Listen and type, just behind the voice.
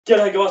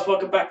G'day guys,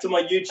 welcome back to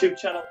my YouTube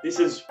channel. This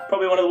is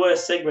probably one of the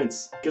worst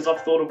segments because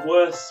I've thought of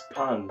worse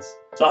puns.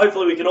 So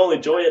hopefully we can all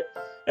enjoy it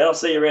and I'll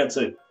see you around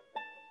too.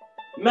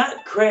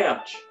 Matt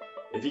Crouch.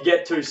 If you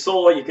get too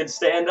sore, you can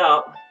stand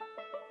up.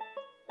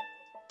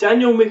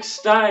 Daniel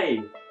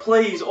McStay.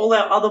 Please, all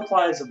our other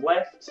players have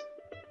left.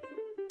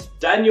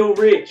 Daniel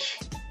Rich.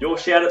 You'll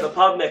shout at the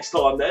pub next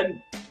time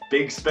then.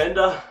 Big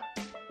spender.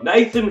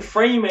 Nathan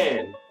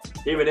Freeman.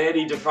 Him and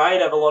Andy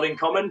Dufresne have a lot in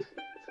common.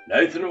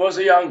 Nathan was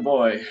a young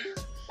boy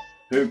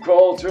who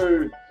crawled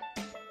through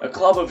a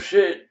club of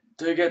shit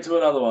to get to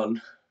another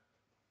one.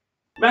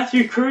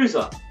 Matthew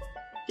Cruiser.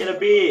 Get a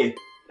beer.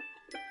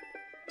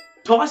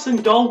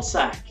 Tyson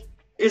Goldsack.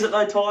 Is it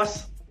though,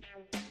 Tice?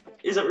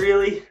 Is it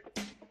really?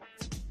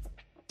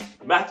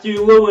 Matthew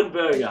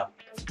Leuenberger.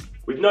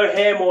 With no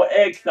ham or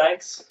egg,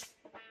 thanks.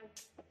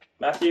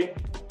 Matthew.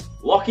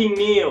 Lockie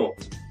Neal.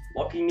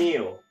 Lockie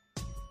Neal.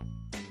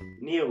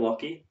 Neal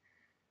Lockie.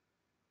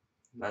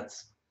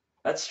 That's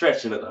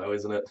stretching it though,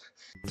 isn't it?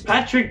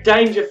 Patrick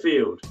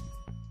Dangerfield.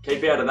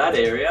 Keep out of that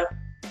area.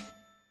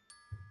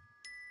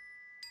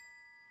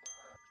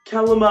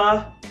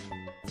 Calamar.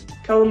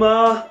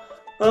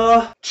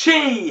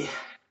 Chi.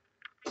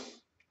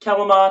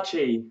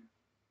 Calamar-chi.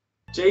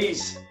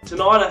 Geez,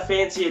 tonight I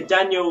fancy a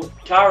Daniel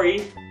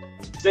Curry.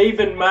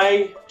 Stephen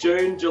May,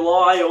 June,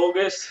 July,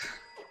 August.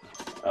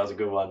 That was a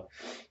good one.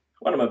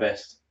 One of my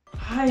best.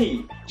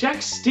 Hey,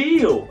 Jack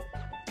Steele.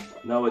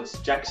 No, it's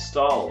Jack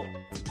Stoll.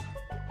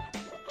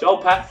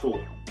 Joel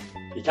Patfull.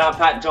 You can't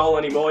pat Joel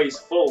anymore, he's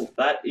full.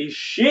 That is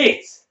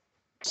shit.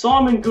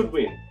 Simon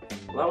Goodwin.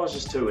 Well, that was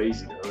just too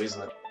easy though,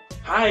 isn't it?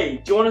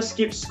 Hey, do you want to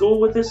skip school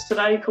with us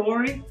today,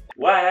 Corey?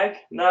 Wag?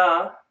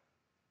 Nah.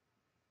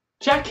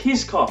 Jack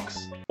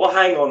Hiscox. Well,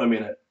 hang on a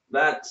minute.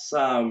 That's,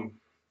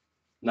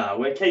 nah,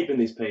 we're keeping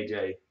this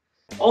PG.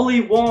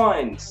 Ollie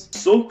Wines.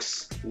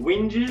 Sooks.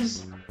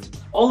 Whinges.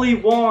 Ollie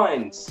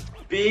Wines.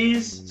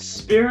 Beers.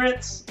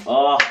 Spirits.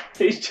 Oh,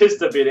 he's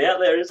just a bit out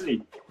there, isn't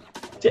he?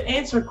 To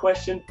answer a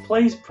question,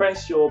 please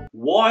press your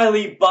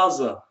wily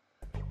buzzer.